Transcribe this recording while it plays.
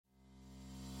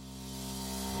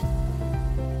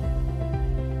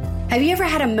Have you ever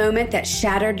had a moment that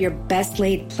shattered your best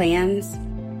laid plans?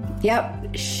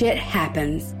 Yep, shit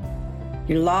happens.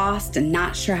 You're lost and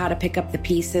not sure how to pick up the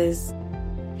pieces.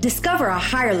 Discover a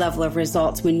higher level of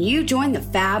results when you join the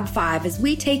Fab Five as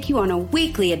we take you on a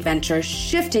weekly adventure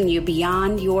shifting you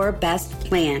beyond your best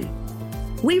plan.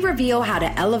 We reveal how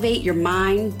to elevate your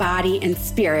mind, body, and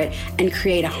spirit and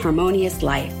create a harmonious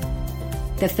life.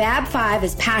 The Fab Five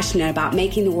is passionate about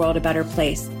making the world a better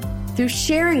place. Through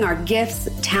sharing our gifts,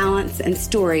 talents, and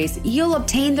stories, you'll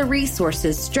obtain the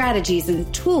resources, strategies,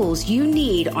 and tools you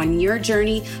need on your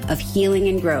journey of healing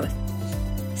and growth.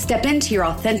 Step into your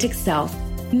authentic self,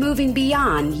 moving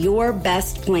beyond your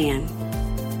best plan.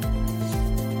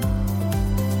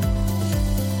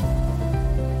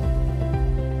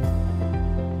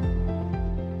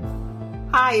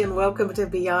 Hi, and welcome to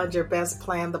Beyond Your Best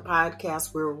Plan, the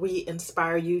podcast where we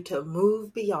inspire you to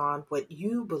move beyond what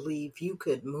you believe you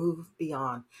could move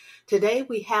beyond. Today,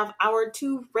 we have our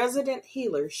two resident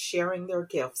healers sharing their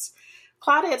gifts.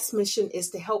 Claudette's mission is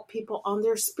to help people on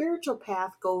their spiritual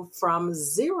path go from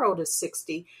 0 to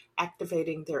 60,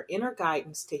 activating their inner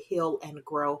guidance to heal and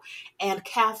grow. And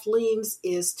Kathleen's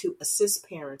is to assist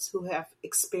parents who have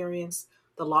experienced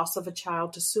the loss of a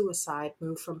child to suicide,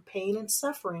 move from pain and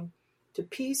suffering to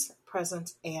peace,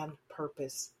 presence, and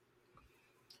purpose.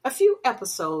 A few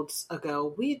episodes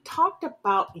ago, we talked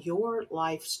about your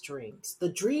life's dreams, the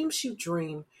dreams you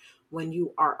dream when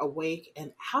you are awake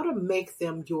and how to make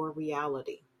them your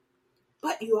reality.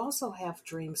 But you also have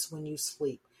dreams when you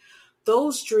sleep.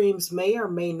 Those dreams may or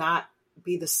may not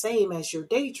be the same as your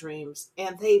daydreams,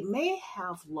 and they may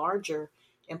have larger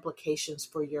implications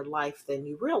for your life than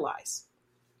you realize.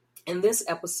 In this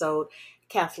episode,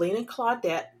 Kathleen and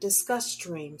Claudette discuss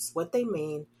dreams, what they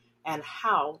mean, and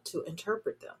how to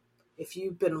interpret them. If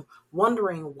you've been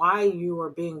wondering why you were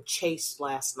being chased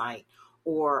last night,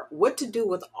 or what to do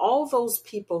with all those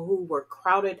people who were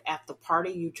crowded at the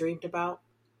party you dreamed about,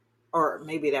 or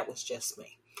maybe that was just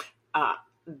me,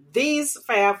 these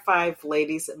Fab Five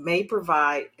ladies may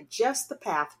provide just the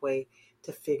pathway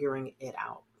to figuring it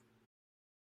out.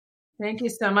 Thank you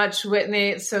so much, Whitney.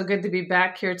 It's so good to be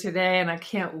back here today, and I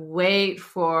can't wait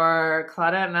for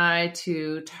Claudette and I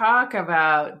to talk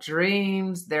about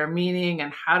dreams, their meaning,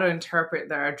 and how to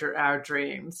interpret our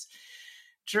dreams.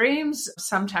 Dreams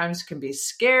sometimes can be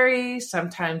scary,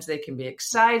 sometimes they can be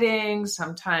exciting,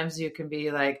 sometimes you can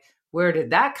be like, where did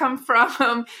that come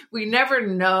from? We never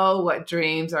know what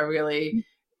dreams are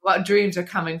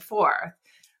coming forth.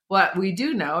 What we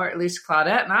do know, or at least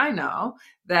Claudette and I know,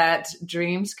 that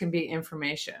dreams can be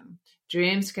information.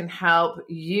 Dreams can help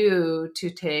you to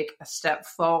take a step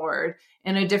forward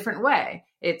in a different way.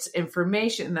 It's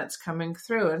information that's coming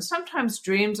through. And sometimes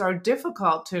dreams are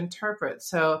difficult to interpret.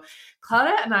 So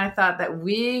Claudette and I thought that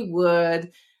we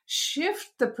would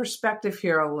shift the perspective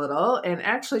here a little and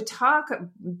actually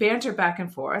banter back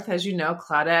and forth. As you know,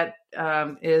 Claudette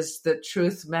is the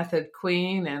truth method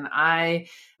queen, and I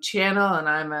channel, and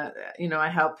I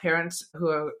help parents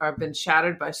who have been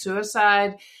shattered by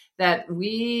suicide, that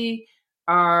we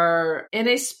are in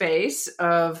a space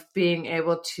of being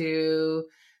able to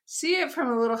see it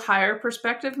from a little higher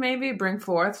perspective, maybe bring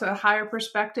forth a higher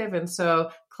perspective. And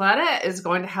so Claudette is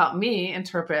going to help me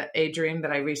interpret a dream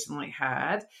that I recently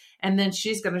had. And then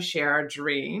she's going to share a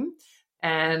dream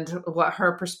and what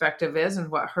her perspective is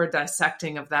and what her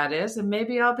dissecting of that is. And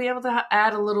maybe I'll be able to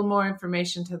add a little more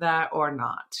information to that or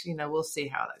not. We'll see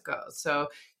how that goes. So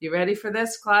you ready for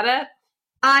this, Claudette?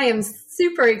 I am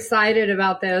super excited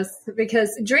about this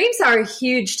because dreams are a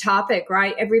huge topic,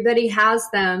 right? Everybody has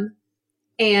them.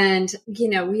 And,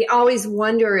 we always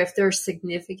wonder if they're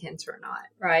significant or not,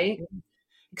 right?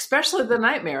 Especially the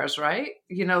nightmares, right?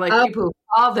 People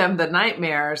call them the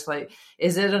nightmares. Like,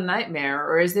 is it a nightmare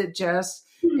or is it just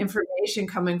information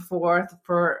coming forth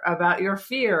about your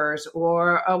fears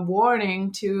or a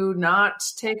warning to not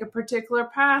take a particular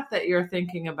path that you're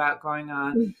thinking about going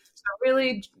on? So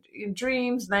really,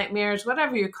 dreams, nightmares,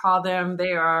 whatever you call them,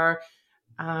 they are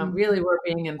really we're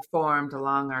being informed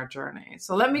along our journey.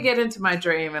 So let me get into my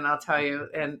dream and I'll tell you,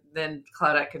 and then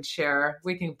Claudette can share.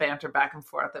 We can banter back and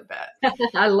forth a bit.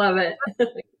 I love it.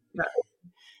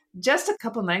 Just a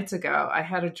couple nights ago, I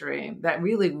had a dream that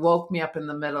really woke me up in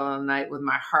the middle of the night with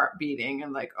my heart beating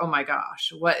and like, oh my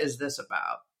gosh, what is this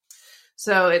about?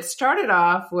 So it started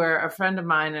off where a friend of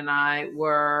mine and I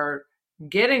were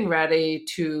getting ready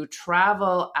to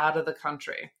travel out of the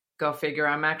country. Go figure,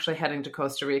 I'm actually heading to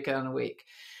Costa Rica in a week.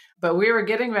 But we were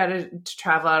getting ready to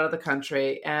travel out of the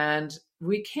country, and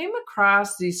we came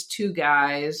across these two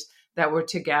guys that were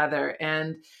together,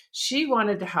 and she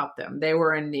wanted to help them. They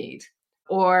were in need.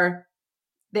 Or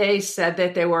they said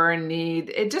that they were in need.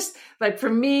 It just, like, for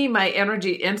me, my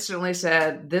energy instantly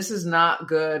said, this is not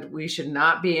good. We should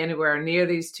not be anywhere near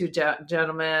these two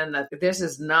gentlemen, that this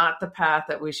is not the path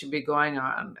that we should be going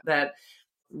on, that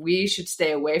we should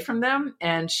stay away from them.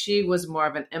 And she was more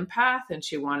of an empath, and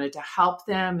she wanted to help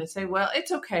them and say, well,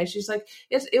 it's okay. She's like,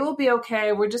 it will be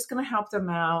okay. We're just going to help them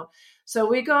out. So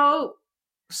we go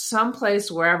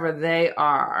someplace wherever they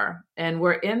are, and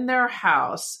we're in their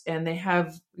house, and they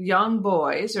have young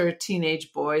boys or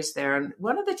teenage boys there. And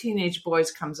one of the teenage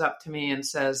boys comes up to me and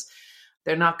says,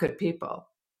 they're not good people.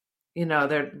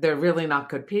 They're really not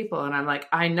good people. And I'm like,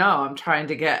 I know, I'm trying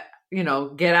to get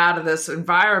out of this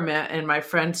environment, and my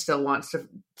friend still wants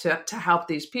to help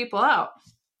these people out.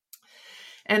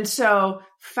 And so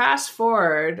fast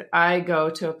forward, I go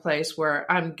to a place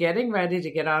where I'm getting ready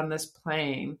to get on this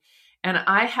plane, and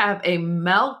I have a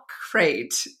milk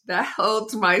crate that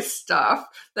holds my stuff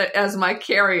as my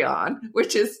carry-on,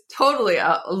 which is totally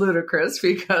ludicrous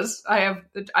because I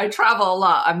travel a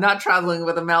lot. I'm not traveling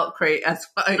with a milk crate as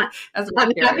my I'm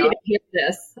carry-on. happy to hear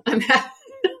this. I'm happy.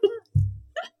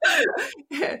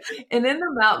 And in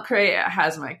the milk crate, it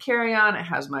has my carry-on, it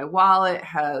has my wallet, it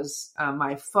has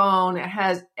my phone, it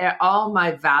has all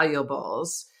my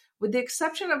valuables, with the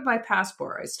exception of my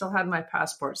passport. I still had my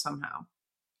passport somehow.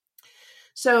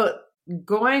 So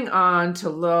going on to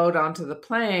load onto the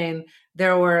plane,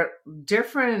 there were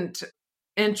different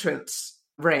entrance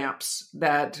ramps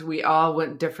that we all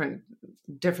went different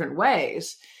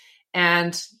ways.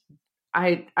 And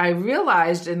I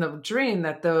realized in the dream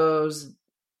that those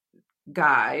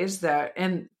guys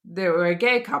and they were a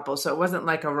gay couple, so it wasn't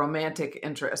like a romantic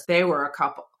interest. They were a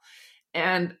couple.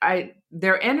 And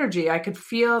their energy, I could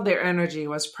feel their energy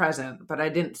was present, but I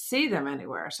didn't see them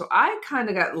anywhere. So I kind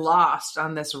of got lost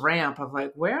on this ramp of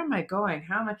like, where am I going?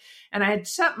 How am I? And I had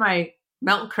set my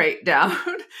milk crate down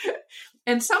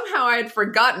and somehow I had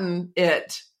forgotten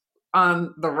it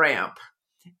on the ramp.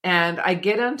 And I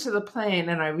get into the plane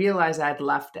and I realize I'd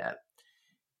left it.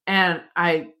 And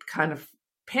I kind of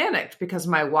panicked because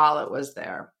my wallet was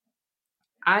there.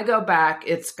 I go back,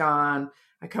 it's gone.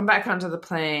 I come back onto the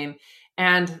plane,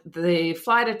 and the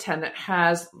flight attendant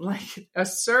has like a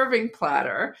serving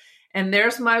platter, and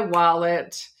there's my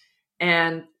wallet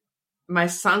and my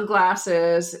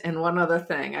sunglasses and one other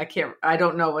thing. I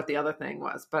don't know what the other thing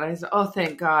was, but I said, oh,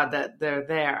 thank God that they're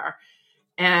there.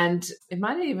 And it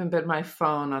might have even been my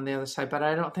phone on the other side, but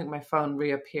I don't think my phone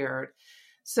reappeared.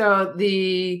 So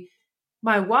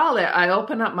my wallet, I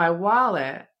open up my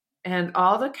wallet, and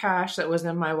all the cash that was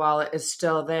in my wallet is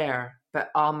still there, but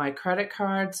all my credit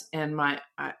cards and my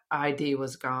ID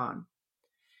was gone.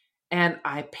 And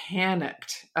I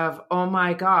panicked of, oh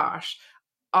my gosh,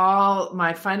 all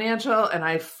my financial, and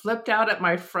I flipped out at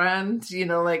my friends,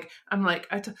 I'm like,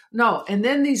 no. And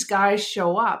then these guys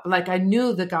show up. Like, I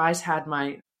knew the guys had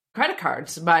my credit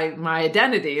cards, my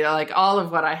identity, like all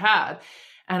of what I had.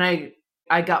 And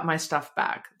I got my stuff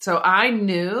back. So I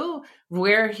knew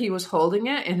where he was holding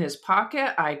it in his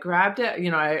pocket. I grabbed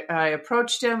it. I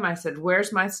approached him. I said,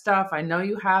 where's my stuff? I know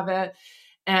you have it.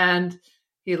 And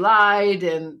he lied.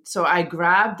 And so I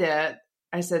grabbed it.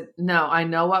 I said, no, I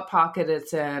know what pocket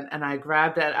it's in. And I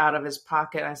grabbed it out of his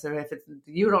pocket. I said, if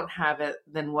you don't have it,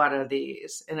 then what are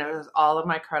these? And it was all of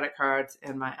my credit cards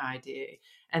and my ID.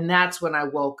 And that's when I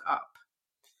woke up.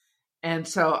 And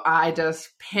so I just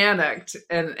panicked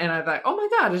and I thought, oh my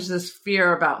God, is this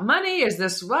fear about money? Is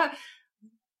this what?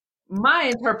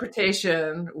 My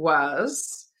interpretation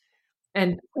was,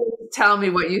 and tell me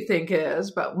what you think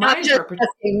is, but my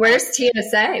interpretation. Where's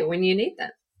TSA when you need them?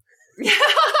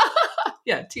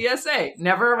 Yeah, TSA,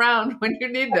 never around when you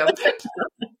need them.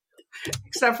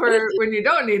 Except for when you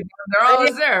don't need them, they're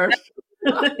always there.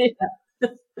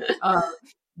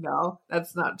 No,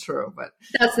 that's not true. But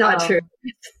that's not true.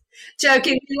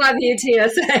 Joking, we love you,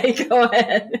 TSA. Go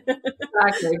ahead.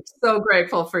 Exactly. So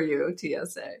grateful for you,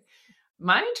 TSA.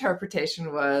 My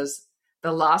interpretation was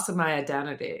the loss of my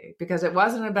identity, because it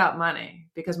wasn't about money,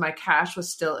 because my cash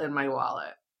was still in my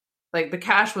wallet. Like, the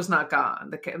cash was not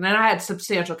gone. And then I had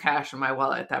substantial cash in my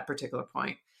wallet at that particular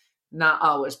point. Not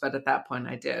always, but at that point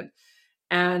I did.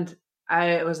 And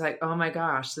I was like, oh my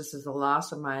gosh, this is the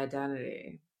loss of my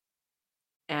identity.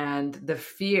 And the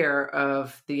fear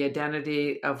of the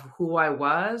identity of who I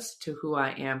was to who I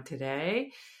am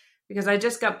today, because I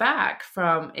just got back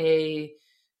from an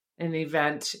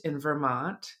event in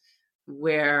Vermont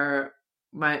where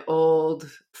my old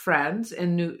friends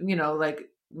and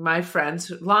my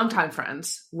friends, longtime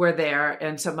friends, were there,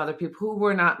 and some other people who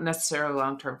were not necessarily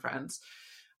long-term friends.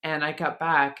 And I got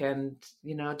back, and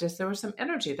just there was some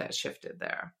energy that shifted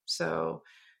there. So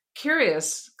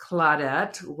curious,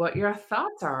 Claudette, what your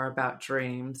thoughts are about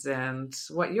dreams and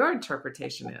what your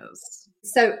interpretation is.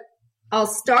 So I'll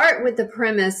start with the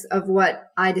premise of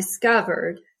what I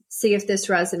discovered, see if this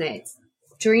resonates.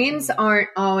 Dreams aren't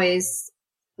always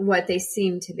what they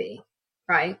seem to be,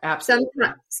 right? Absolutely.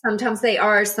 Sometimes they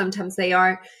are, sometimes they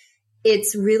aren't.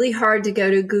 It's really hard to go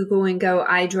to Google and go,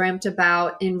 I dreamt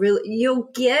about, and really, you'll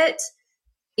get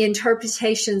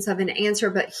interpretations of an answer,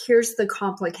 but here's the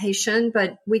complication,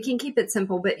 but we can keep it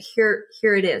simple, but here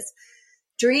it is.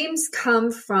 Dreams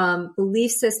come from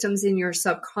belief systems in your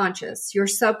subconscious. Your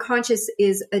subconscious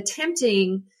is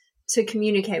attempting to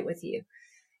communicate with you.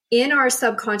 In our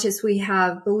subconscious, we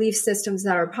have belief systems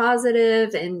that are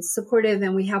positive and supportive,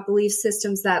 and we have belief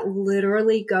systems that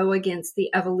literally go against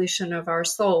the evolution of our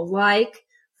soul. Like,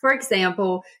 for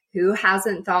example, who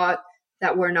hasn't thought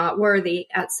that we're not worthy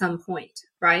at some point,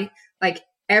 right? Like,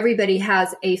 everybody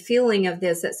has a feeling of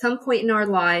this at some point in our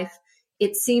life.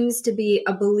 It seems to be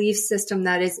a belief system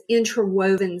that is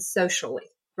interwoven socially,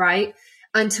 right?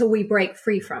 Until we break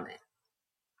free from it.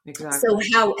 Exactly.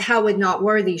 So how would not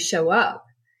worthy show up?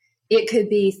 It could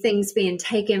be things being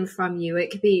taken from you.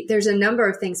 It could be, there's a number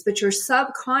of things, but your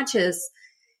subconscious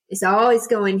is always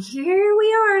going, here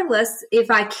we are.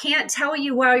 If I can't tell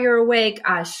you while you're awake,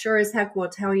 I sure as heck will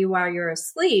tell you while you're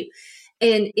asleep.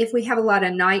 And if we have a lot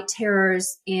of night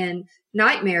terrors and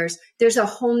nightmares, there's a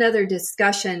whole nother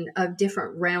discussion of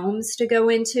different realms to go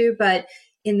into. But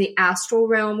in the astral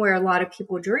realm, where a lot of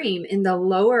people dream, in the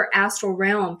lower astral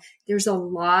realm, there's a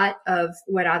lot of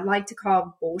what I'd like to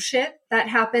call bullshit that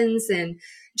happens. And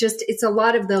just, it's a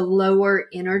lot of the lower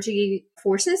energy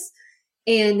forces.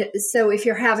 And so if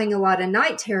you're having a lot of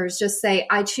night terrors, just say,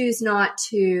 I choose not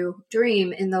to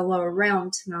dream in the lower realm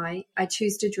tonight. I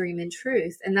choose to dream in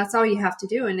truth. And that's all you have to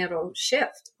do, and it'll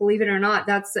shift. Believe it or not,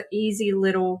 that's an easy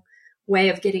little way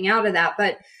of getting out of that.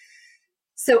 But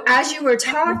so as you were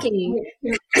talking,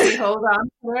 hold on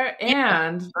there.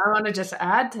 And I want to just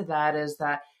add to that is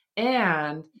that,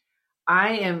 and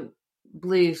I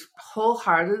believe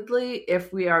wholeheartedly,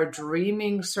 if we are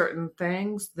dreaming certain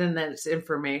things, then that's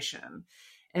information.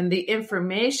 And the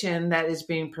information that is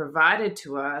being provided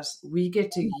to us, we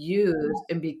get to use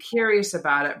and be curious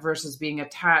about it versus being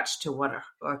attached to what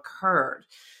occurred.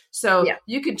 So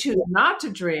you can choose not to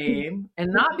dream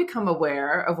and not become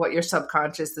aware of what your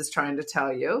subconscious is trying to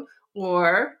tell you,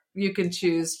 or you can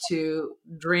choose to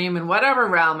dream in whatever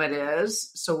realm it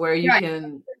is. So where you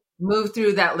can move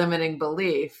through that limiting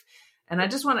belief. And I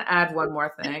just want to add one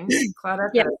more thing,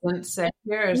 Claudette, that I didn't say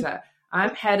here is that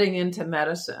I'm heading into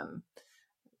medicine,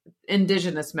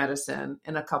 indigenous medicine,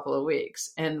 in a couple of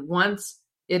weeks. And once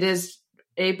it is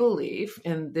a belief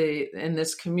in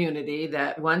this community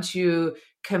that once you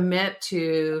commit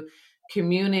to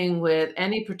communing with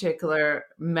any particular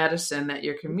medicine that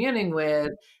you're communing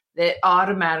with, it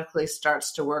automatically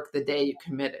starts to work the day you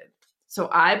committed. So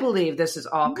I believe this is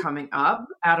all coming up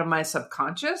out of my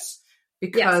subconscious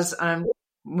because I'm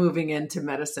moving into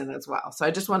medicine as well. So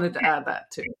I just wanted to add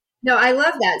that too. No, I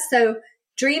love that. So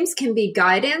dreams can be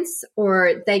guidance,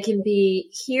 or they can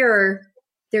be here.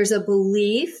 There's a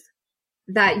belief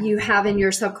that you have in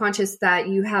your subconscious that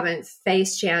you haven't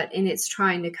faced yet, and it's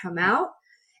trying to come out.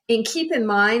 And keep in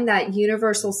mind that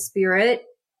universal spirit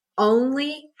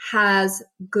only has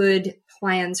good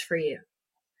plans for you.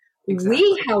 Exactly.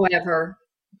 We, however,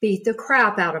 beat the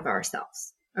crap out of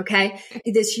ourselves. Okay.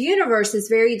 This universe is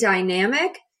very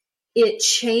dynamic. It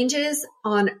changes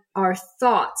on our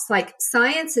thoughts. Like,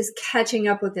 science is catching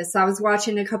up with this. I was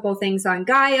watching a couple of things on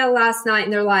Gaia last night,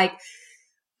 and they're like,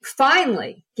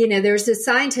 finally, there's a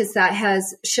scientist that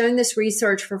has shown this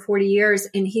research for 40 years,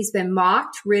 and he's been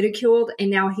mocked, ridiculed,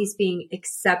 and now he's being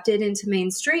accepted into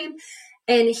mainstream.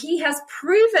 And he has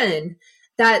proven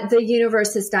that the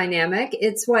universe is dynamic.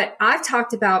 It's what I've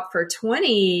talked about for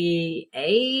 26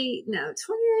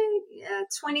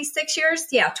 years.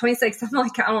 Yeah, 26. I'm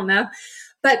like, I don't know.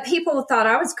 But people thought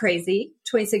I was crazy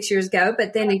 26 years ago.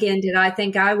 But then again, did I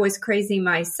think I was crazy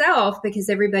myself? Because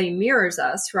everybody mirrors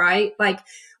us, right? Like,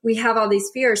 we have all these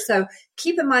fears. So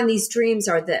keep in mind, these dreams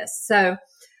are this. So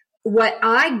what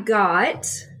I got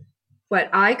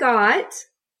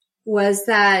was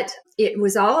that it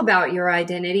was all about your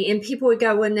identity. And people would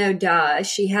go, well, no, duh,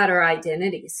 she had her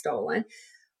identity stolen.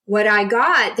 What I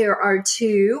got, there are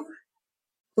two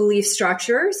belief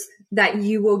structures that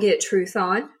you will get truth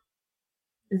on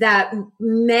that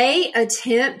may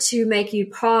attempt to make you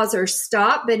pause or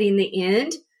stop, but in the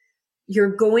end,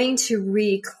 you're going to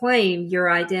reclaim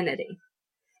your identity.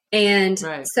 And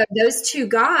so those two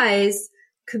guys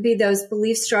could be those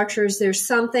belief structures. There's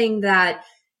something that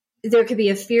there could be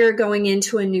a fear going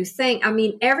into a new thing. I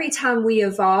mean, every time we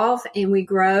evolve and we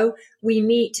grow, we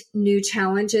meet new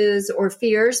challenges or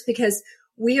fears because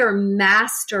we are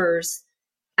masters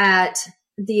at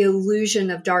the illusion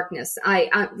of darkness.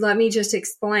 Let me just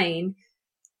explain.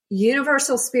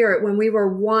 Universal Spirit, when we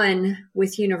were one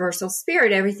with Universal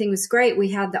Spirit, everything was great. We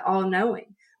had the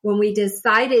all-knowing. When we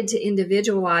decided to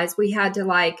individualize, we had to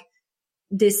like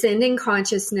descend in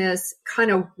consciousness,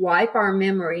 kind of wipe our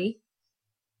memory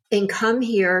and come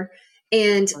here.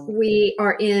 And we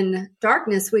are in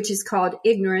darkness, which is called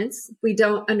ignorance. We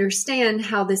don't understand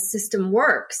how this system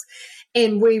works.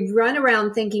 And we run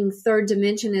around thinking third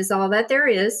dimension is all that there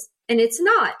is, and it's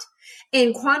not.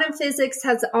 And quantum physics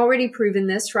has already proven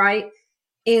this, right?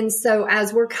 And so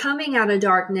as we're coming out of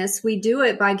darkness, we do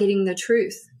it by getting the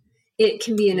truth. It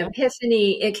can be an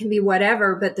epiphany, it can be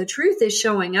whatever, but the truth is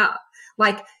showing up.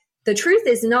 Like the truth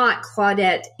is not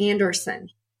Claudette Anderson.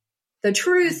 The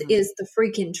truth is the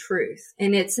freaking truth.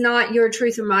 And it's not your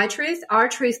truth or my truth. Our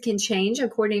truth can change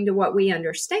according to what we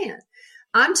understand.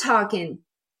 I'm talking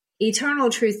eternal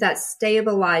truth that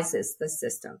stabilizes the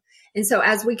system. And so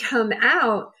as we come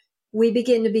out, we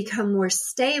begin to become more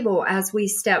stable as we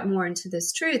step more into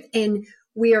this truth. And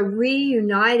we are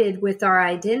reunited with our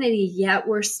identity, yet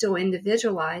we're still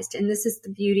individualized. And this is the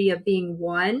beauty of being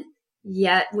one,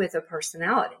 yet with a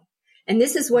personality. And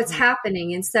this is what's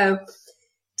happening. And so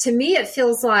to me, it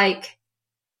feels like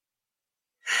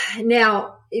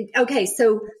now, okay,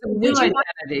 so new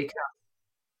identity.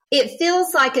 It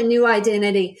feels like a new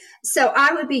identity. So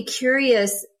I would be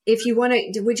curious if you want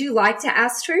to, would you like to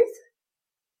ask Truth?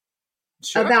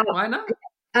 Sure, why not?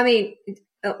 I mean,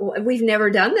 we've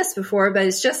never done this before, but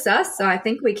it's just us, so I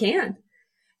think we can.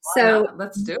 So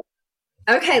let's do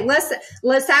it. Okay,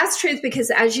 let's ask Truth, because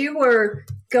as you were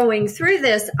going through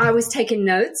this, I was taking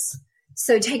notes.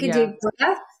 So take a deep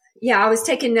breath. Yeah, I was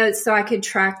taking notes so I could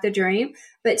track the dream,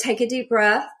 but take a deep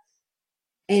breath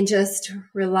and just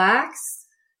relax.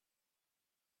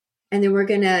 And then we're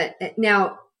going to,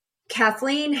 now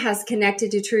Kathleen has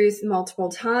connected to Truth multiple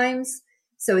times.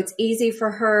 So it's easy for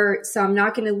her. So I'm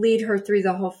not going to lead her through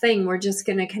the whole thing. We're just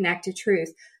going to connect to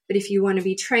Truth. But if you want to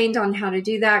be trained on how to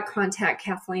do that, contact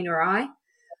Kathleen or I.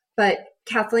 But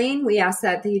Kathleen, we ask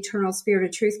that the eternal spirit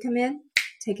of truth come in.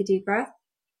 Take a deep breath.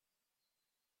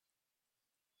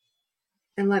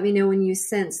 And let me know when you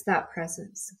sense that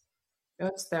presence. Oh,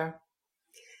 it's there.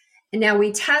 And now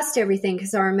we test everything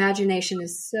because our imagination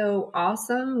is so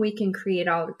awesome. We can create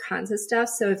all kinds of stuff.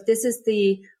 So if this is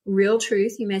the real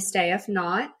truth, you may stay. If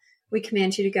not, we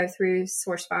command you to go through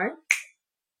source fire.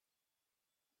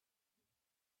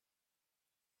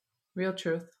 Real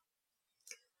truth.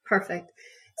 Perfect.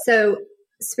 So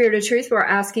Spirit of Truth, we're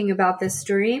asking about this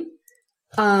dream.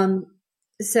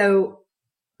 So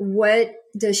what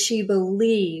does she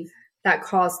believe that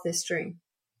caused this dream?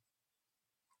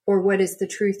 Or what is the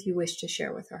truth you wish to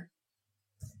share with her?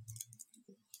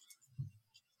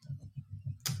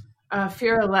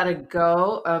 Fear of letting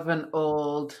go of an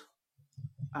old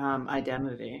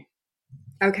identity.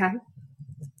 Okay.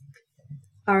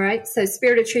 All right. So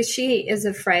Spirit of Truth, she is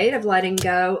afraid of letting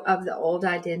go of the old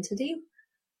identity.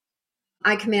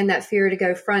 I command that fear to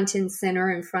go front and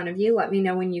center in front of you. Let me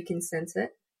know when you can sense it.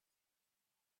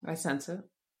 I sense it.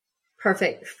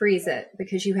 Perfect. Freeze it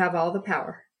because you have all the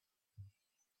power.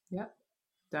 Yep.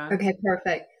 Done. Okay,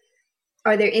 perfect.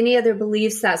 Are there any other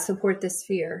beliefs that support this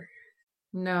fear?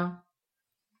 No.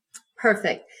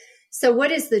 Perfect. So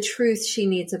what is the truth she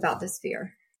needs about this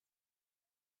fear?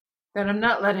 That I'm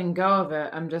not letting go of it.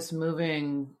 I'm just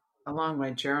moving along my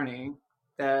journey.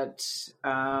 That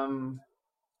I'm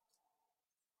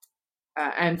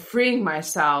freeing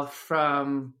myself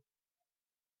from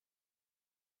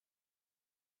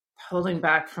holding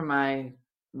back from my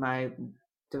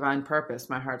divine purpose,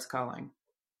 my heart's calling.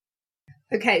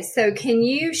 Okay, so can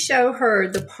you show her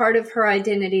the part of her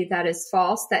identity that is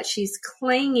false, that she's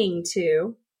clinging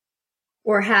to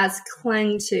or has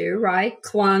clung to, right?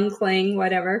 Cling,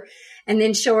 whatever. And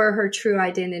then show her her true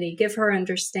identity. Give her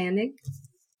understanding.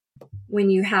 When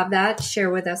you have that,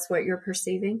 share with us what you're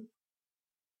perceiving.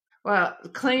 Well,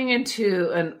 clinging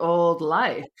to an old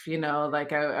life,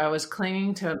 like I was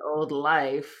clinging to an old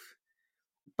life.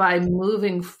 By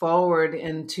moving forward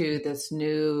into this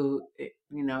new,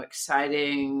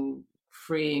 exciting,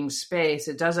 freeing space,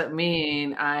 it doesn't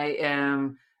mean I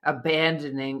am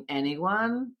abandoning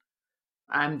anyone.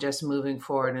 I'm just moving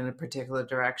forward in a particular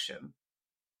direction.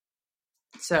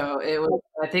 So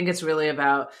I think it's really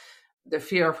about the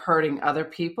fear of hurting other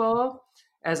people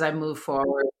as I move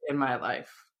forward in my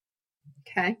life.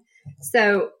 Okay.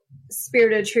 So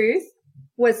Spirit of Truth,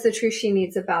 what's the truth she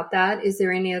needs about that? Is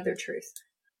there any other truth?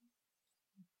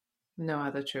 No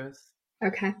other truth.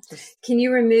 Okay. Just, can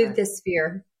you remove this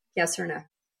fear? Yes or no?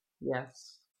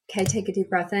 yes. Okay, take a deep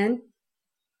breath in.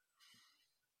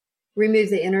 Remove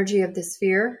the energy of this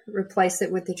fear. Replace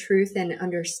it with the truth and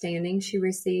understanding she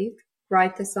received.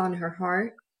 Write this on her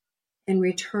heart and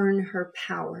return her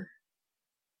power.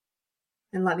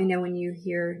 And let me know when you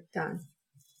hear done.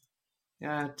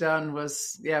 Yeah, done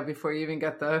was, before you even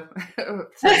got the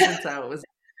sentence out. Was,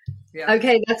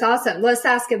 Okay, that's awesome. Let's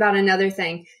ask about another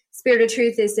thing. Spirit of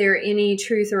truth, is there any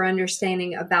truth or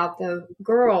understanding about the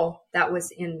girl that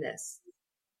was in this?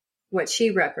 What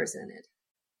she represented?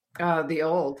 The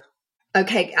old.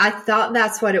 Okay, I thought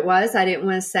that's what it was. I didn't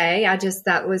want to say.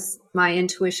 That was my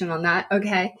intuition on that.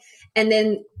 Okay. And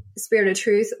then Spirit of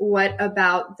truth, what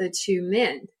about the two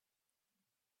men?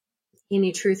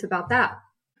 Any truth about that?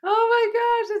 Oh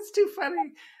my gosh, it's too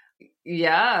funny.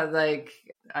 Yeah, like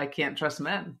I can't trust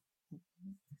men.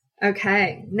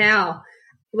 Okay, now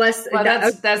let's. Well,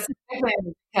 that's the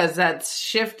thing, because that's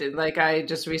shifted. Like I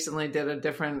just recently did a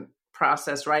different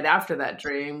process right after that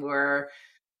dream where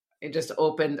it just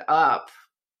opened up.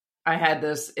 I had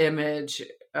this image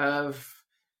of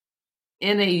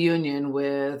in a union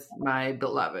with my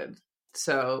beloved.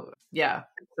 So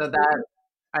that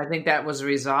I think that was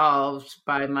resolved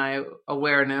by my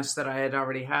awareness that I had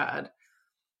already had.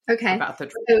 Okay. About the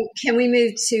dream. So can we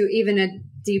move to even a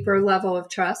deeper level of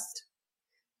trust?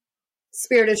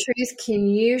 Spirit of truth, can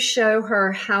you show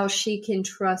her how she can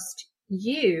trust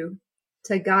you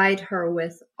to guide her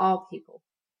with all people?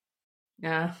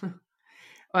 Yeah.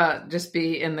 Well, just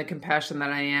be in the compassion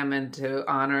that I am and to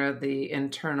honor the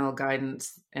internal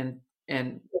guidance and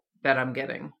that I'm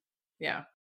getting. Yeah.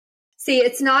 See,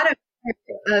 it's not a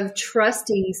matter of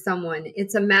trusting someone.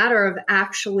 It's a matter of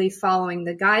actually following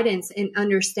the guidance and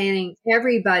understanding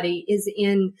everybody is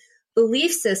in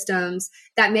belief systems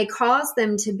that may cause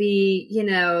them to be,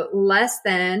 less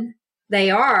than they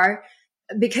are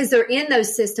because they're in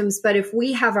those systems. But if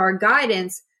we have our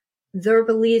guidance, their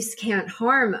beliefs can't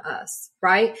harm us,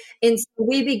 right? And so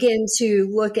we begin to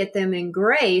look at them in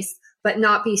grace, but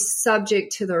not be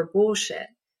subject to their bullshit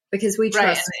because we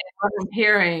trust. Right. What I'm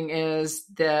hearing is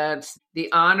that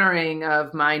the honoring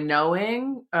of my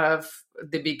knowing of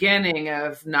the beginning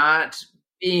of not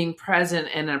being present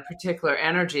in a particular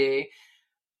energy,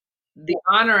 the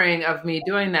honoring of me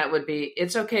doing that would be,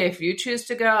 it's okay if you choose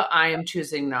to go, I am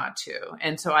choosing not to.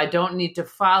 And so I don't need to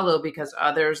follow because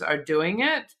others are doing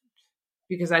it.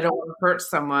 Because I don't want to hurt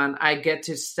someone, I get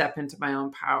to step into my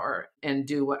own power and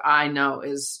do what I know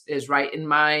is right in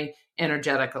my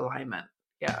energetic alignment.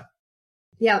 Yeah.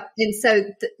 Yeah. And so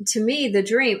to me, the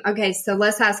dream, okay, so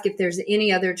let's ask if there's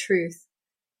any other truth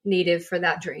needed for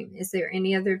that dream. Is there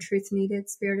any other truth needed,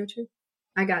 Spirit of truth?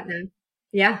 I got none.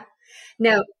 Yeah.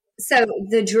 No. So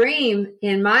the dream,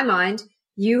 in my mind,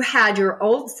 you had your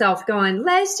old self going,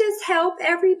 let's just help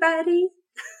everybody.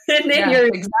 And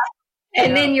then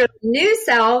then your new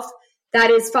self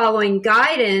that is following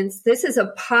guidance. This is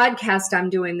a podcast I'm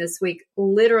doing this week,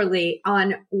 literally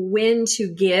on when to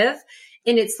give.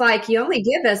 And it's like, you only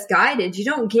give as guided. You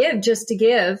don't give just to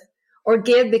give or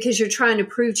give because you're trying to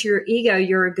prove to your ego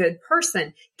you're a good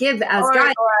person. Give as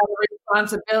guided. Or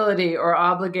responsibility or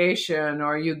obligation,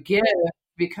 or you give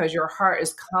because your heart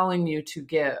is calling you to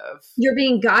give. You're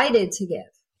being guided to give.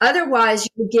 Otherwise,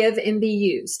 you'll give and be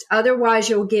used. Otherwise,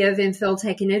 you'll give and feel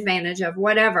taken advantage of,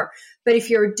 whatever. But if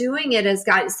you're doing it as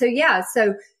guidance,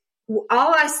 so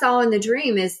all I saw in the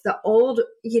dream is the old,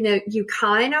 you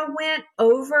kind of went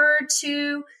over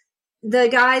to the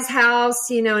guy's house,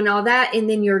 and all that. And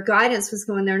then your guidance was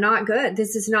going, they're not good.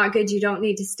 This is not good. You don't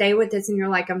need to stay with this. And you're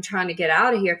like, I'm trying to get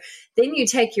out of here. Then you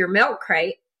take your milk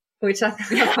crate, which I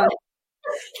thought.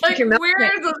 Like, where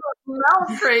does the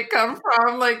milk crate come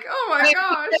from? Like, oh my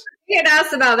gosh. You can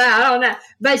ask about that. I don't know.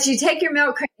 But you take your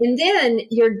milk crate and then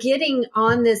you're getting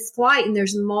on this flight and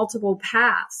there's multiple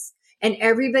paths and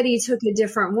everybody took a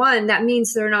different one. That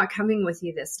means they're not coming with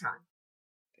you this time.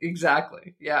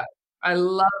 Exactly. Yeah. I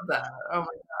love that. Oh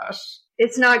my gosh.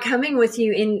 It's not coming with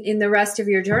you in the rest of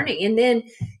your journey. And then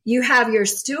you have your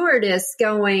stewardess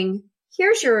going,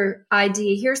 here's your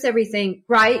ID, here's everything,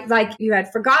 right? Like you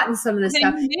had forgotten some of the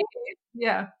stuff.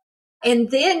 Yeah. And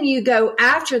then you go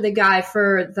after the guy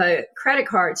for the credit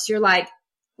cards. You're like,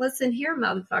 listen here,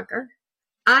 motherfucker.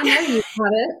 I know you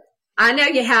have it. I know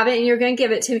you have it and you're going to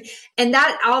give it to me. And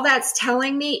all that's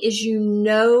telling me is you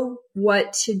know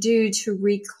what to do to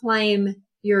reclaim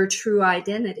your true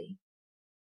identity.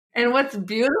 And what's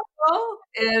beautiful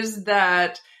is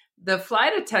that the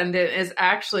flight attendant is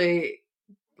actually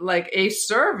like a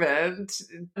servant,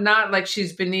 not like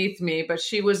she's beneath me, but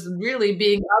she was really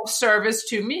being of service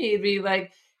to me, be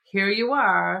like, here you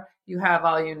are, you have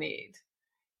all you need.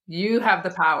 You have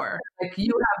the power. Like,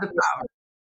 you have the power.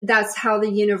 That's how the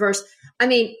universe, I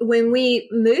mean, when we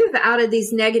move out of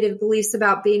these negative beliefs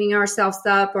about beating ourselves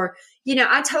up, or, you know,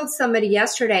 I told somebody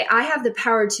yesterday, I have the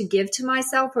power to give to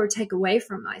myself or take away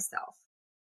from myself.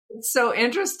 What's so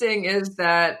interesting is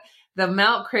that the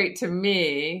melt crate, to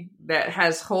me, that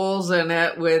has holes in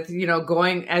it with, you know,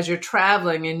 going as you're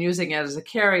traveling and using it as a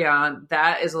carry-on,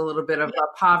 that is a little bit of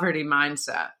a poverty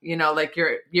mindset. You know, like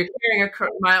you're carrying a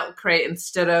melt crate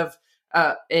instead of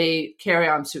a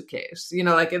carry-on suitcase. You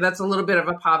know, like that's a little bit of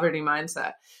a poverty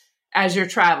mindset as you're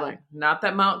traveling. Not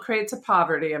that melt crate's a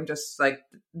poverty. I'm just like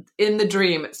in the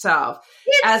dream itself.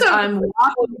 As I'm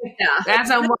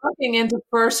walking into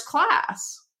first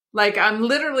class. Like, I'm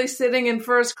literally sitting in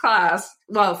first class,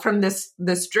 well, from this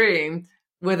dream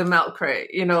with a melt crate,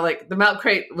 you know, like the melt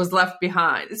crate was left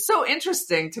behind. It's so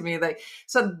interesting to me. Like,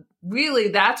 so really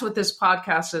that's what this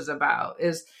podcast is about,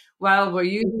 is while we're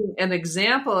using an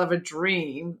example of a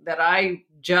dream that I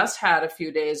just had a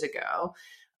few days ago,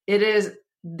 it is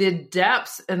the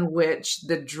depths in which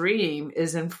the dream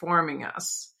is informing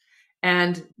us.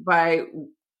 And by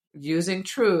using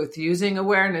truth, using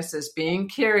awarenesses, being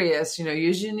curious, you know,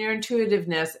 using your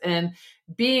intuitiveness and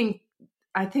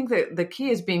I think that the key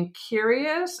is being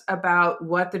curious about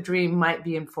what the dream might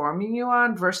be informing you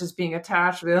on versus being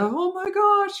attached with, oh my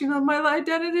gosh, you know, my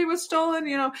identity was stolen,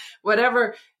 you know,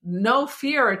 whatever. No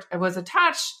fear was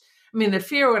attached. I mean, the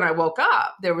fear when I woke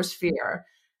up, there was fear.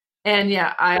 And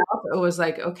yeah, I also was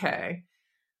like, okay,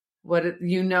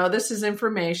 this is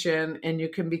information and you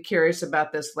can be curious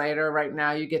about this later. Right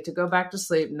now, you get to go back to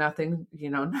sleep. Nothing's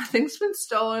been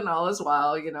stolen. All is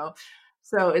well, you know.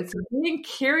 So it's being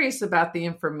curious about the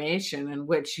information in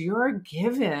which you're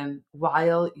given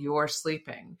while you're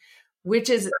sleeping, which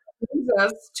brings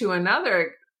us to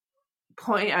another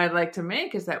point I'd like to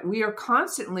make, is that we are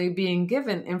constantly being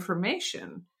given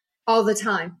information. All the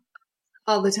time.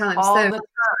 The time.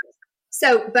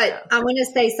 So, but I want to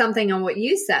say something on what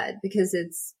you said because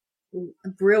it's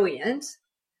brilliant.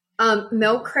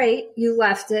 Milk crate, you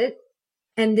left it.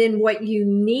 And then what you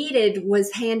needed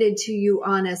was handed to you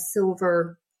on a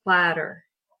silver platter.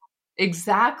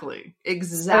 Exactly.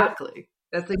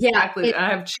 That's exactly. I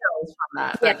have chills from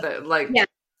that.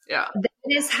 That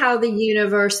is how the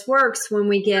universe works when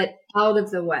we get out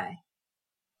of the way.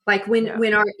 Like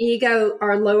when our ego,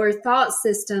 our lower thought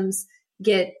systems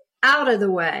get out of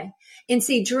the way. And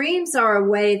see, dreams are a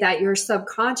way that your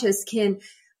subconscious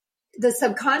the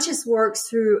subconscious works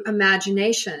through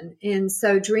imagination. And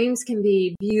so dreams can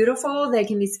be beautiful. They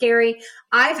can be scary.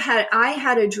 I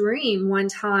had a dream one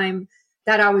time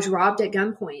that I was robbed at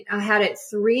gunpoint. I had it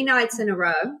 3 nights in a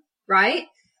row. Right.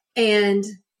 And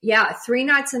 3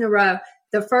 nights in a row.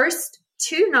 The first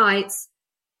 2 nights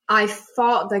I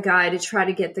fought the guy to try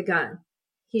to get the gun.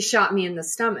 He shot me in the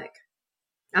stomach.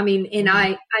 I mean, and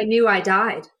I knew I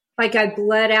died. Like, I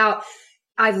bled out.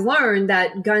 I've learned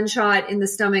that gunshot in the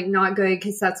stomach, not good,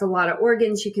 because that's a lot of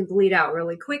organs. You can bleed out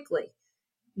really quickly.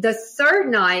 The third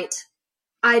night,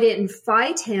 I didn't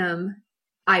fight him.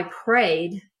 I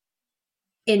prayed.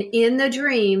 And in the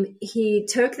dream, he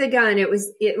took the gun. It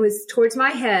was towards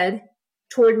my head,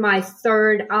 toward my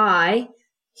third eye.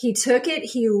 He took it,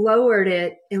 he lowered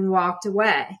it, and walked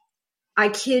away. I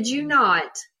kid you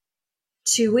not.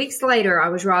 2 weeks later, I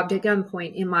was robbed at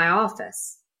gunpoint in my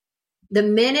office. The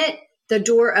minute the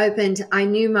door opened, I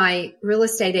knew my real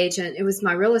estate agent. It was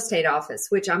my real estate office,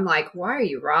 which I'm like, why are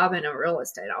you robbing a real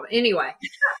estate office? Anyway.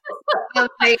 I'm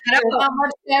like, I don't know how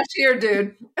much cash here,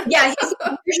 dude. Yeah, he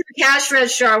said, here's your cash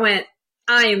register. I went,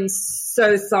 I am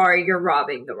so sorry, you're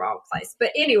robbing the wrong place.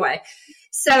 But anyway,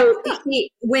 so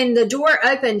when the door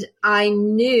opened, I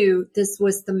knew this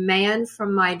was the man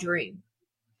from my dream.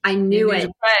 I knew it.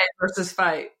 Pray versus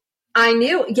fight. I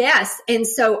knew, yes. And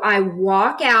so I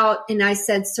walk out and I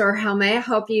said, sir, how may I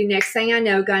help you? Next thing I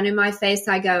know, gun in my face,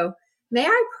 I go, may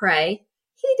I pray?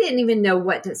 He didn't even know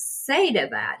what to say to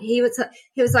that. He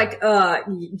was like,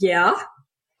 yeah.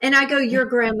 And I go, your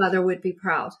grandmother would be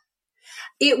proud.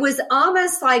 It was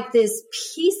almost like this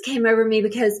peace came over me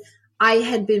because I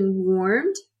had been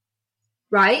warned,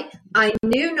 right? I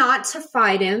knew not to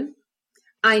fight him.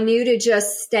 I knew to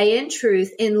just stay in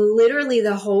truth. And literally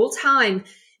the whole time,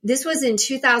 this was in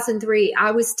 2003,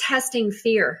 I was testing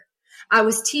fear. I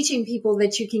was teaching people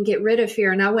that you can get rid of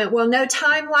fear. And I went, well, no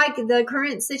time like the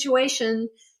current situation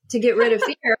to get rid of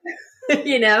fear,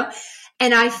 you know?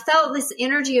 And I felt this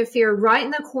energy of fear right in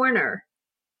the corner.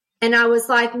 And I was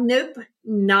like, nope,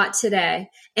 not today.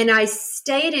 And I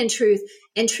stayed in truth.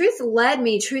 And truth led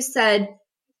me. Truth said,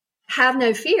 have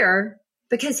no fear,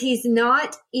 because he's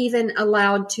not even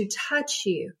allowed to touch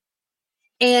you.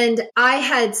 And I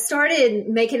had started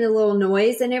making a little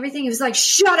noise and everything. He was like,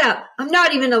 shut up. I'm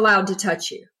not even allowed to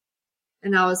touch you.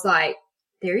 And I was like,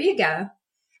 there you go.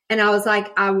 And I was like,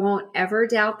 I won't ever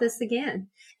doubt this again.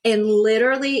 And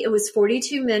literally it was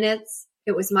 42 minutes.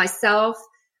 It was myself,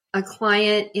 a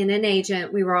client, and an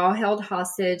agent. We were all held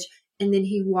hostage. And then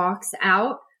he walks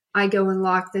out. I go and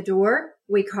lock the door.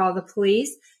 We call the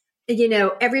police. You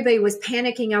know, everybody was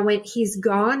panicking. I went, he's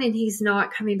gone and he's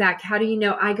not coming back. How do you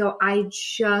know? I go, I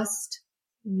just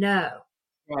know.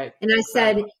 Right. And I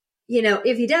said, you know,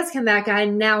 if he does come back, I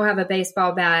now have a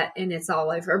baseball bat and it's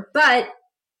all over. But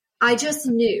I just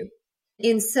knew.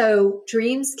 And so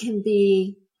dreams can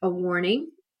be a warning.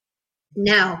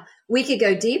 Now, we could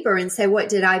go deeper and say, what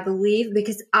did I believe?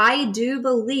 Because I do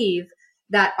believe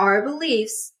that our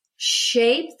beliefs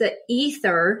shape the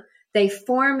ether. They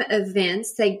form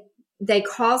events. They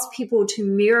cause people to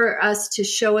mirror us, to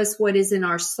show us what is in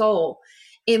our soul.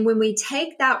 And when we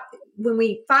take that, when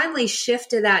we finally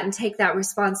shift to that and take that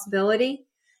responsibility,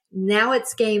 now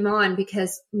it's game on,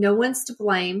 because no one's to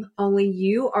blame. Only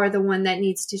you are the one that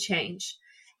needs to change.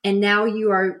 And now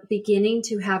you are beginning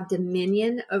to have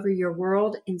dominion over your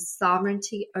world and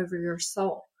sovereignty over your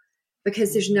soul,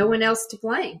 because there's no one else to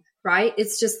blame, right?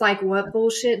 It's just like, what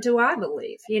bullshit do I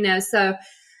believe? You know, so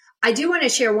I do want to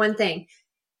share one thing.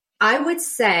 I would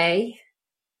say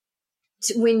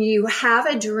when you have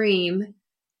a dream,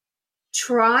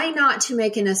 try not to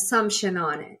make an assumption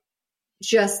on it.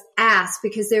 Just ask,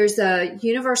 because there's a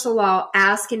universal law,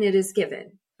 ask and it is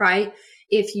given, right?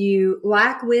 If you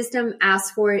lack wisdom,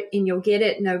 ask for it and you'll get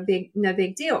it. No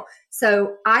big deal.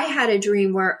 So I had a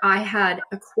dream where I had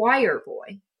a choir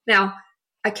boy. Now,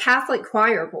 a Catholic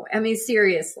choir boy. I mean,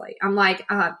 seriously, I'm like,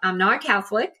 I'm not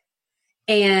Catholic.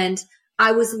 And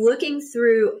I was looking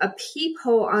through a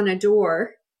peephole on a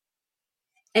door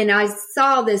and I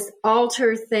saw this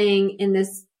altar thing and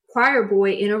this choir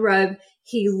boy in a robe.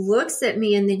 He looks at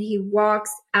me and then he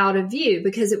walks out of view,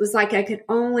 because it was like it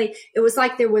was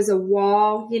like there was a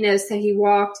wall, you know, so he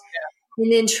walked. Yeah.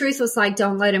 And then Truth was like,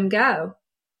 don't let him go,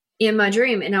 in my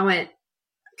dream. And I went,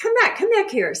 come back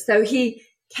here. So he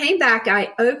came back.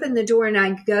 I opened the door and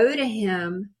I go to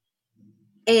him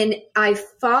and I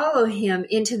follow him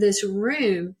into this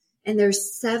room and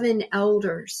there's 7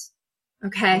 elders.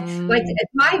 Okay. Like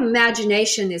my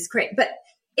imagination is great, but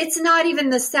it's not even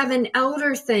the 7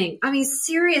 elder thing. I mean,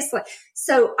 seriously.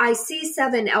 So I see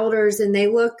 7 elders and they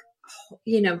look,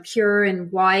 you know, pure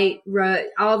and white,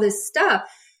 all this stuff.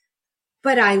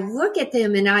 But I look at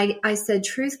them and I said,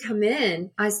 Truth, come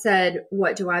in. I said,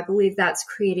 what do I believe that's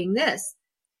creating this?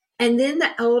 And then the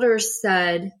elders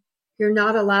said, you're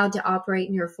not allowed to operate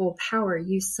in your full power.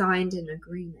 You signed an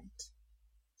agreement.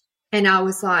 And I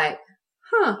was like,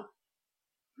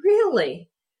 really?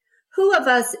 Who of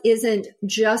us isn't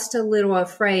just a little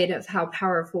afraid of how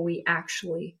powerful we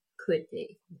actually could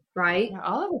be, right? Yeah,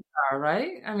 all of us are,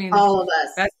 right? I mean, all of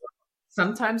us.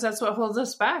 Sometimes that's what holds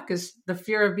us back, is the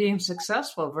fear of being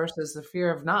successful versus the fear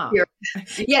of not.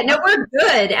 Yeah, no, we're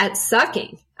good at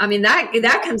sucking. I mean,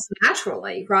 that comes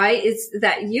naturally, right? It's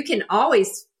that you can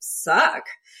always suck,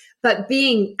 but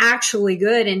being actually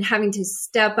good and having to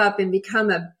step up and become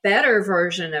a better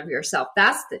version of yourself,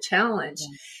 that's the challenge.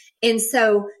 Yeah. And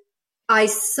so I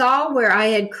saw where I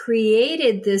had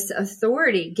created this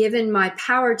authority, given my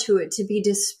power to it to be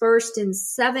dispersed in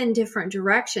 7 different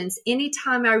directions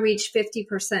anytime I reached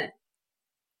 50%.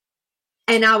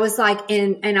 And I was like,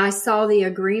 and I saw the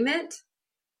agreement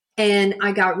and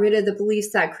I got rid of the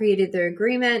beliefs that created the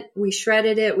agreement. We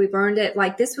shredded it. We burned it.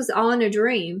 Like, this was all in a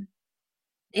dream.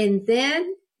 And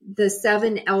then the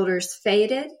 7 elders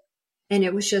faded and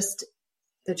it was just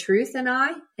the Truth and I.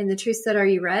 And the Truth said, are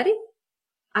you ready?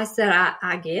 I said,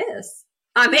 I guess.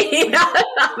 I mean,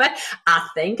 I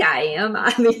think I am.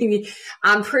 I mean,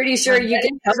 I'm pretty sure you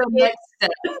can help me.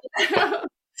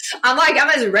 I'm like, I'm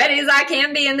as ready as I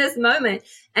can be in this moment.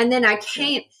 And then I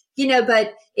can't, you know,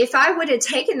 but if I would have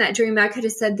taken that dream, I could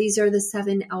have said, these are the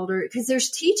 7 elders, because there's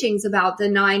teachings about the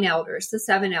 9 elders, the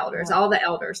 7 elders, all the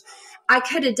elders. I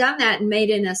could have done that and made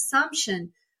an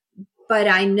assumption, but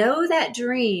I know that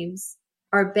dreams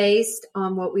are based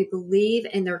on what we believe,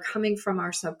 and they're coming from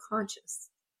our subconscious.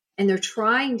 And they're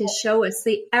trying to show us,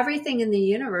 see, everything in the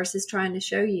universe is trying to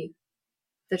show you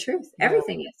the truth.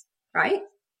 Everything is, right?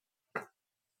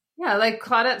 Yeah, like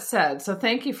Claudette said. So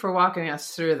thank you for walking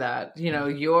us through that. You know,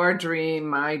 your dream,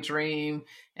 my dream,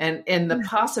 and the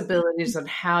possibilities of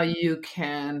how you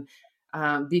can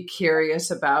be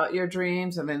curious about your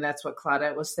dreams. I mean, that's what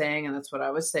Claudette was saying, and that's what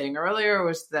I was saying earlier,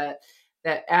 was that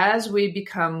that as we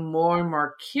become more and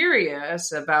more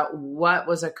curious about what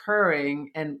was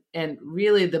occurring and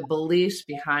really the beliefs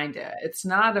behind it, it's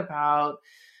not about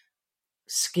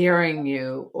scaring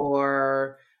you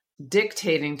or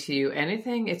dictating to you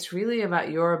anything. It's really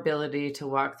about your ability to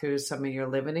walk through some of your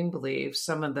limiting beliefs,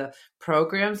 some of the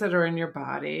programs that are in your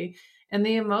body, and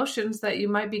the emotions that you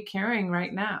might be carrying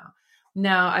right now.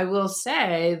 Now, I will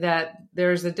say that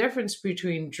there's a difference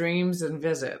between dreams and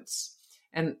visits.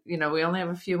 And, we only have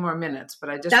a few more minutes, but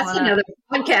I just That's another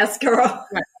podcast, girl.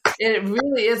 It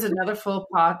really is another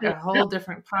a whole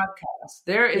different podcast.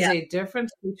 There is a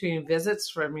difference between visits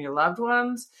from your loved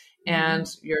ones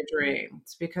and your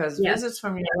dreams, because visits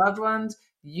from your loved ones,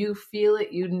 you feel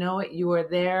it, you know it, you are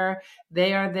there,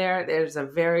 they are there. There's a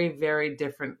very, very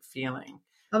different feeling.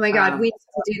 Oh my God, we need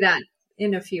to do that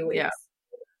in a few weeks.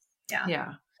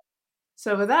 Yeah.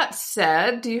 So with that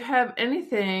said, do you have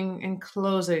anything in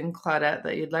closing, Claudette,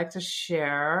 that you'd like to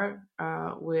share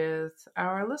with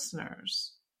our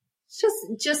listeners?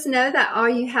 Just know that all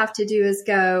you have to do is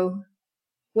go,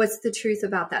 what's the truth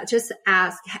about that? Just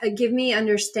ask, give me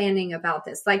understanding about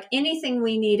this. Like anything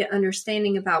we need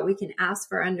understanding about, we can ask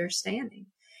for understanding.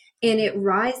 And it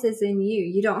rises in you.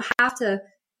 You don't have to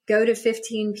go to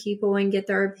 15 people and get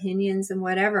their opinions and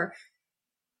whatever.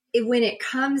 When it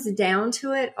comes down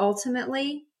to it,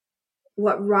 ultimately,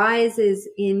 what rises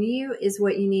in you is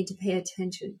what you need to pay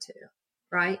attention to,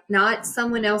 right? Not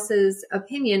someone else's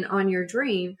opinion on your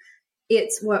dream.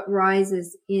 It's what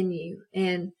rises in you.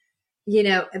 And,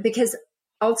 because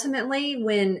ultimately,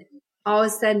 when all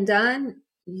is said and done,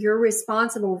 you're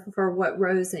responsible for what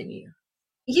rose in you.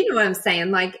 You know what I'm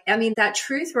saying? That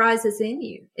truth rises in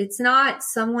you. It's not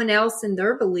someone else and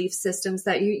their belief systems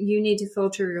that you need to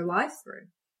filter your life through.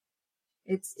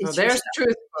 It's there's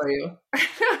truth for you.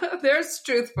 There's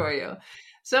truth for you.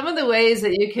 Some of the ways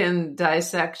that you can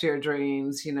dissect your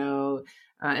dreams,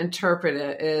 interpret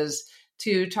it, is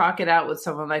to talk it out with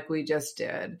someone like we just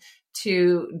did,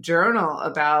 to journal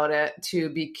about it, to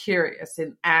be curious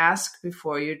and ask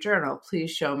before you journal.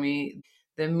 Please show me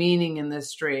the meaning in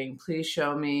this dream. Please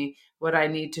show me what I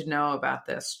need to know about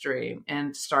this dream,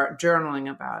 and start journaling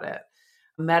about it.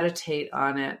 Meditate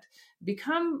on it.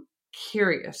 Become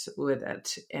curious with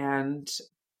it, and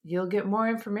you'll get more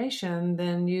information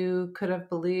than you could have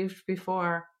believed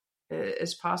before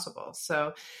is possible.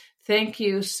 So thank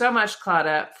you so much,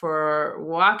 Claudette, for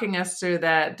walking us through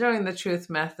that, doing the truth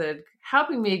method,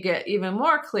 helping me get even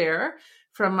more clear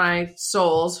from my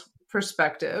soul's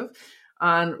perspective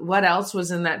on what else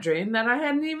was in that dream that I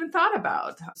hadn't even thought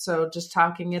about. So just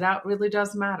talking it out really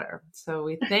does matter. So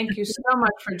we thank you so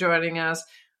much for joining us.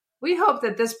 We hope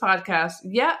that this podcast,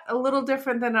 yet a little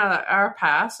different than our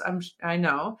past, I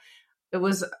know, it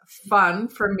was fun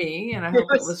for me, and I hope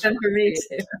it was fun for me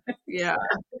too. Yeah.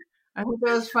 I hope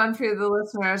it was fun for the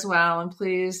listener as well. And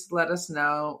please let us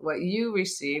know what you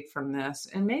received from this,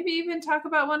 and maybe even talk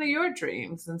about one of your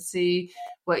dreams and see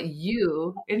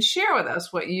and share with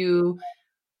us what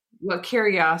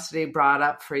curiosity brought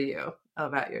up for you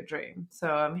about your dream.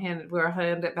 So we'll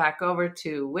hand it back over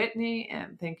to Whitney,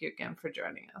 and thank you again for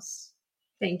joining us.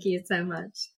 Thank you so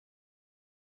much.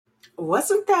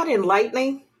 Wasn't that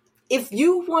enlightening? If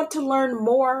you want to learn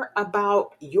more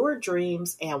about your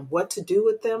dreams and what to do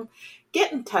with them,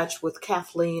 get in touch with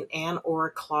Kathleen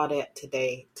or Claudette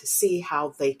today to see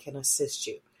how they can assist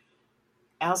you.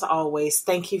 As always,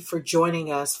 thank you for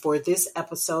joining us for this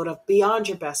episode of Beyond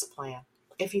Your Best Plan.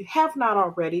 If you have not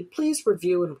already, please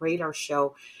review and rate our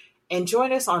show, and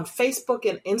join us on Facebook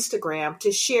and Instagram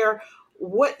to share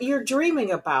what you're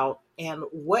dreaming about and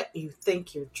what you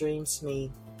think your dreams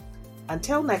mean.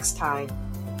 Until next time,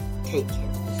 take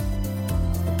care.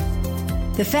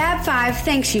 The Fab Five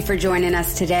thanks you for joining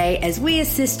us today as we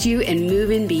assist you in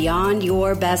moving beyond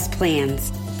your best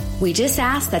plans. We just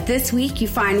ask that this week you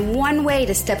find one way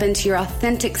to step into your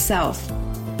authentic self.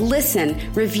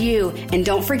 Listen, review, and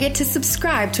don't forget to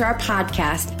subscribe to our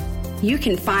podcast. You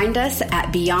can find us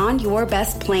at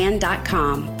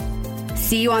beyondyourbestplan.com.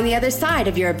 See you on the other side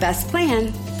of your best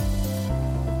plan.